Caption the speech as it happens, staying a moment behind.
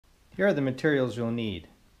Here are the materials you'll need.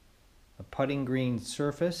 A putting green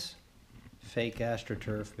surface, fake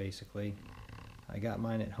AstroTurf basically. I got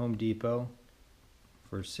mine at Home Depot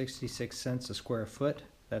for 66 cents a square foot.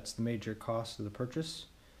 That's the major cost of the purchase.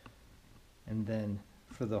 And then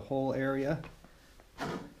for the whole area,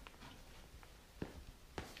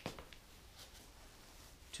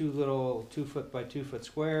 two little 2 foot by 2 foot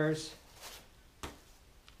squares,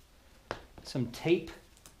 some tape,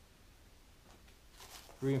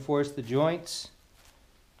 reinforce the joints.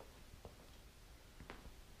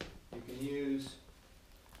 You can use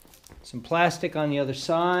some plastic on the other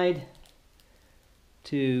side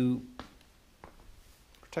to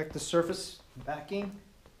protect the surface backing.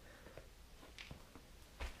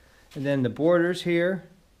 And then the borders here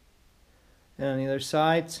and on the other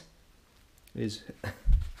sides is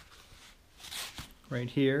right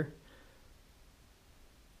here,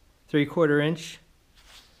 3/4 inch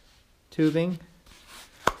tubing,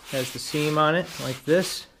 has the seam on it like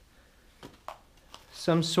this,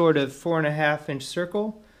 some sort of 4.5 inch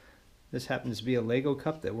circle. This happens to be a Lego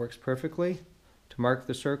cup that works perfectly to mark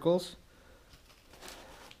the circles,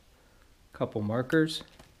 couple markers,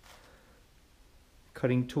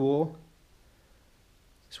 cutting tool.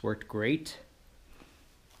 This worked great.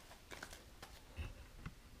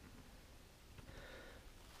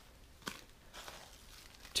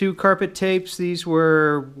 Two carpet tapes. These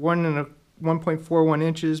were 1.41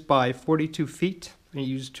 inches by 42 feet. I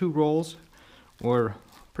used 2 rolls, or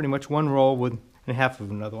pretty much 1 roll with and half of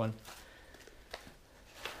another one.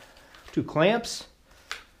 2 clamps.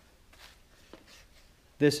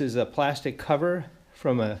 This is a plastic cover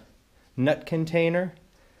from a nut container.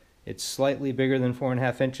 It's slightly bigger than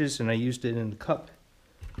 4.5 inches, and I used it in the cup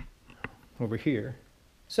over here.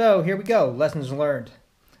 So here we go, lessons learned.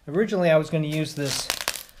 Originally I was going to use this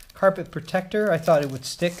carpet protector. I thought it would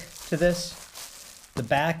stick to this, the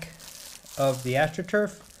back of the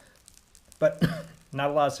AstroTurf, but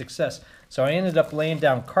not a lot of success. So I ended up laying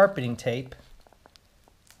down carpeting tape,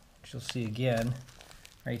 which you'll see again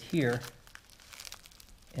right here.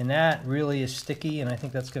 And that really is sticky, and I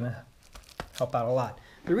think that's going to help out a lot.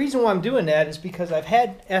 The reason why I'm doing that is because I've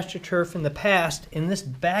had AstroTurf in the past, and this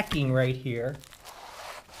backing right here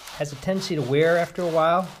has a tendency to wear after a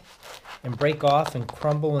while and break off and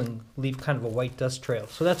crumble and leave kind of a white dust trail.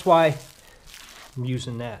 So that's why I'm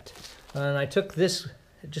using that. And I took this,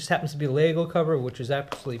 it just happens to be a Lego cover, which is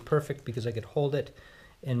absolutely perfect because I could hold it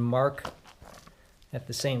and mark at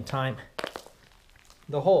the same time.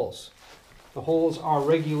 The holes. The holes are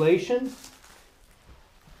regulation,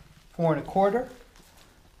 4 1/4.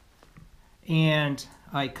 And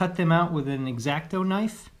I cut them out with an X-Acto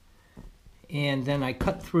knife. And then I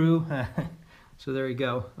cut through, so there you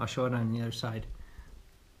go. I'll show it on the other side.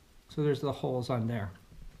 So there's the holes on there.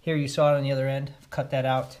 Here you saw it on the other end. I've cut that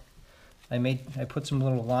out. I put some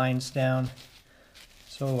little lines down.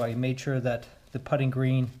 So I made sure that the putting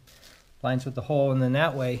green lines with the hole, and then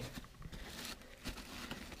that way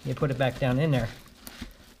you put it back down in there.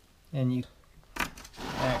 And you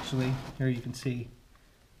actually, here you can see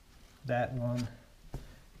that one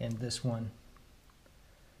and this one.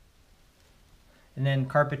 And then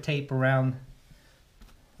carpet tape around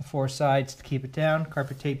the 4 sides to keep it down.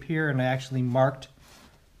 Carpet tape here, and I actually marked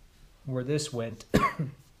where this went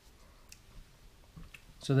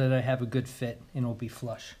so that I have a good fit and it'll be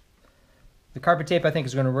flush. The carpet tape I think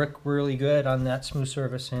is going to work really good on that smooth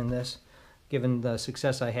surface and this, given the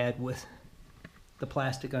success I had with the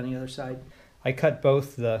plastic on the other side. I cut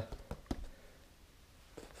both the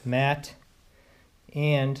mat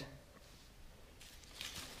and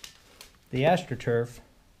the AstroTurf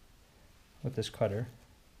with this cutter,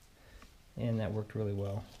 and that worked really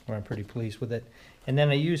well. I'm pretty pleased with it. And then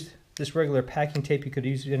I used this regular packing tape. You could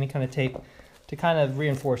use any kind of tape to kind of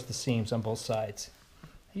reinforce the seams on both sides.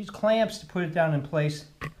 I used clamps to put it down in place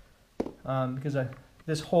because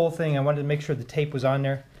this whole thing I wanted to make sure the tape was on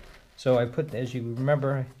there. So I put, as you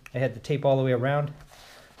remember, I had the tape all the way around,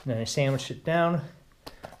 and then I sandwiched it down,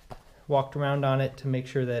 walked around on it to make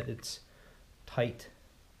sure that it's tight.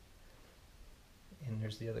 And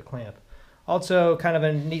there's the other clamp. Also, kind of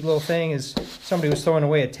a neat little thing is somebody was throwing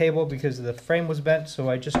away a table because the frame was bent, so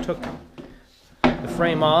I just took the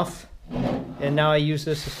frame off, and now I use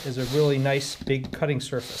this as a really nice big cutting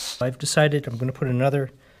surface. I've decided I'm going to put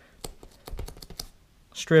another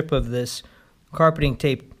strip of this carpeting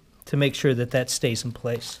tape to make sure that that stays in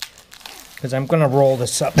place, because I'm going to roll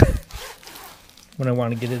this up when I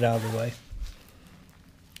want to get it out of the way.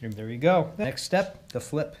 And there you go. Next step, the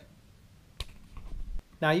flip.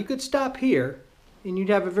 Now you could stop here and you'd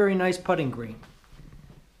have a very nice putting green.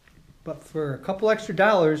 But for a couple extra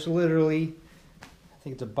dollars, literally,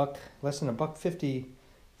 think it's less than $1.50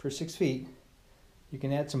 for 6 feet. You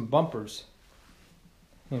can add some bumpers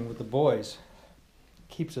in with the boys.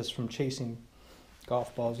 Keeps us from chasing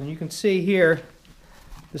golf balls. And you can see here,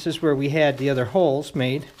 this is where we had the other holes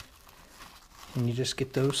made. And you just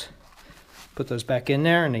get those, put those back in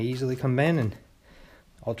there, and they easily come in and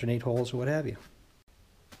alternate holes or what have you.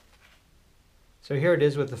 So here it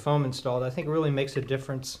is with the foam installed. I think it really makes a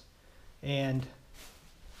difference, and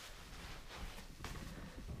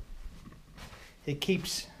it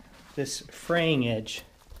keeps this fraying edge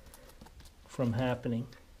from happening.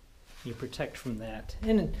 You protect from that,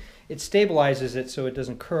 and it stabilizes it so it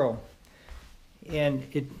doesn't curl. And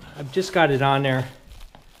I've just got it on there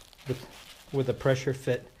with a pressure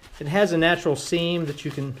fit. It has a natural seam that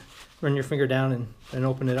you can run your finger down and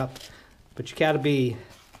open it up, but you gotta be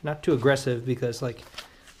not too aggressive, because like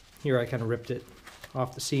here I kind of ripped it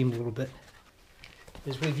off the seam a little bit.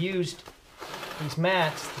 Is we've used these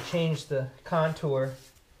mats to change the contour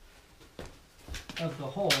of the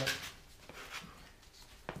hole,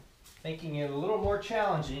 making it a little more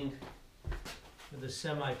challenging with a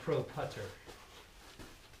semi-pro putter.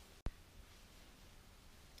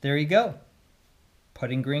 There you go.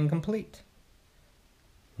 Putting green complete.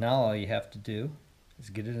 Now all you have to do is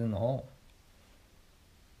get it in the hole.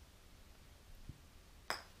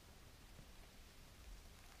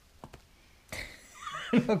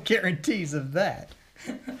 No guarantees of that.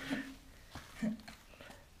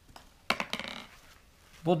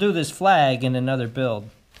 We'll do this flag in another build.